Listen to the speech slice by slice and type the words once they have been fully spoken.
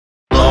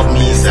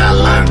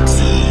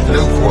Zalanti,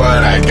 look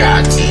what I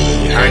got.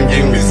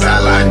 Hanging with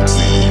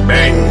Zalanti,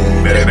 bang,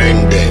 bada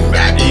bang, bang,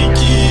 that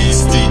icky,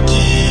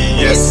 sticky,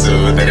 yes, so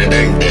bada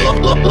bang,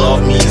 bang.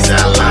 Love me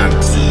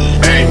Zalanti,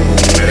 bang,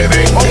 bada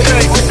bang,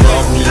 bang.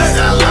 Love me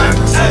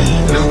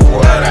Zalanti, look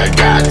what I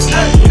got.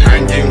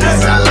 Hanging with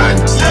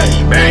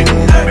Zalanti, bang,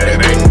 bada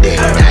bang, bang,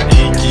 that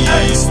icky,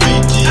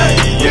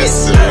 sticky,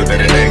 yes, so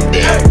bada bang,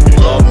 bang.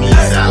 Love me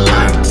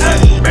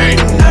Zalanti, bang,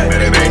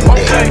 bada bang,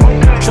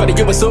 bang. Shorty,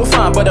 you were so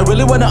fine, but I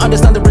really wanna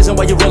understand the reason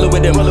why you're rolling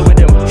with him.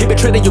 He been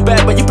treating you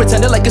bad, but you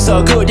pretended like it's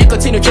all good. You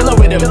continue chilling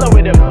with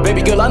him.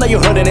 Baby girl, I know you're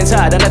hurting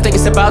inside, and I think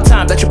it's about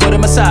time that you put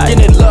him aside. You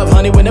need love,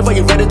 honey, whenever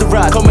you're ready to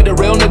ride. Call me the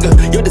real nigga,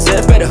 you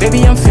deserve better.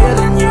 Baby, I'm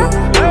feeling you,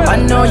 I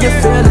know you're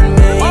feeling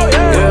me.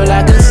 Girl,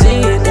 I can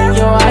see it in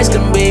your eyes,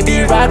 come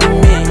baby, ride with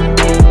me.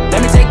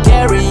 Let me take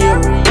care of you,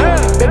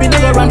 baby,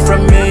 never run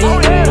from me.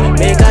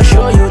 Make I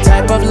show you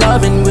type of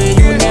loving where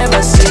you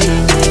never see.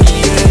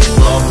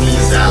 Love me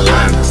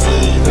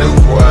Zalanti, look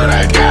what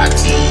I got.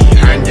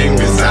 Hanging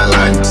with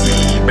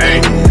Zalanti,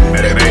 bang,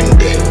 bada bang,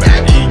 bang,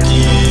 that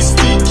icky,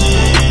 sticky,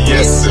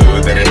 yes, so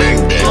bada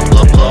bang, bang.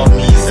 Love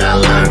me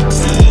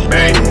Zalanti,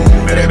 bang,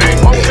 bada bang,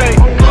 bang.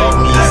 Love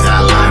me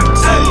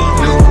Zalanti,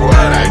 look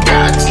what I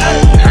got.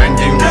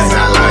 Hanging with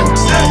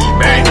Zalanti,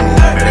 bang,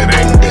 bada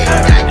bang, bang,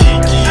 that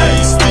icky,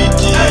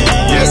 sticky,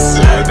 yes,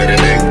 so bada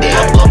bang,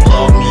 bang.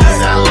 Love me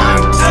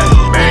Zalanti,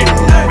 bang,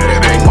 bada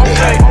bang,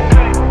 bang.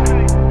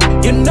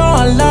 You know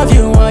I love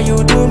you when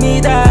you do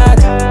me that.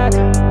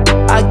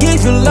 I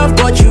give you love,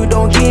 but you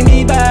don't give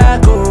me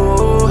back.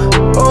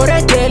 Oh,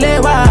 they tell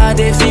you why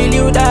they feel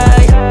you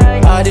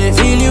die. How they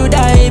feel you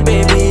die,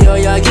 baby. Oh,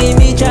 yeah, give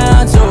me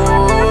chance.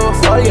 Oh,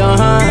 fall your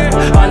hand.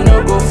 I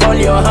no go fall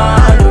your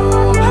hand.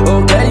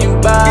 Oh, girl, you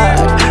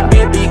bad.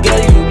 Baby,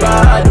 girl, you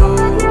bad.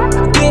 Oh,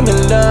 give me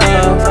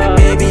love.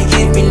 Baby,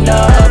 give me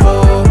love.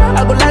 Oh,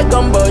 I go like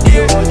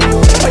somebody.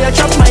 Oh, yeah,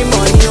 chop my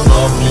money.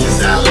 Love me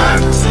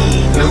Zalanti,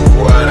 look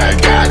what I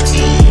got.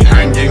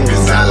 Hanging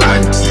with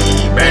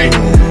Zalanti, bang,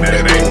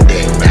 bada bang,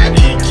 bang, that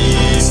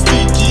icky,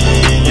 sticky,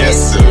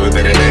 yes, so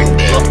bada bang,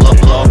 bang.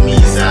 Love me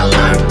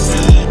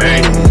Zalanti,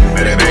 bang,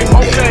 bada bang,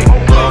 bang.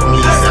 Love me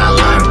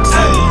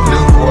Zalanti,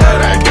 look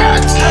what I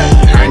got.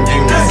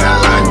 Hanging with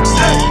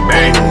Zalanti,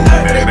 bang,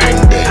 bada bang,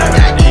 bang,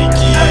 that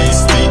icky,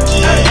 sticky,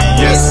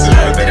 yes, so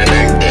bada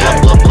bang, bang.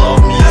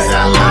 Love me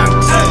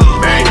Zalanti,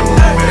 bang,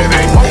 bada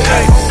bang,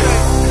 bang.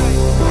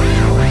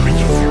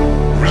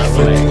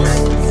 Reflex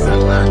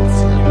Soundz,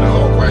 you know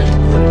why you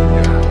put me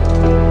down.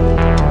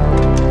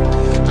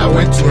 I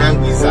went to hang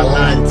with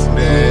Zalanti,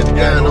 man. The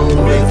guy don't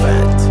make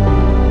that.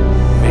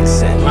 Makes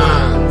sense.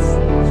 Plans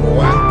for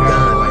one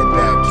guy like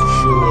that to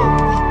show up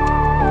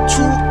with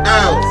 2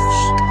 L's.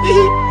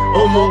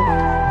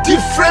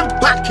 Different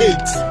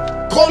packets,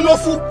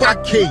 colorful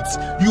packets.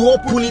 You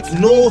open it,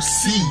 no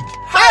seed.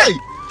 Hey,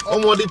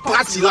 the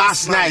party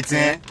last night,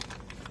 eh?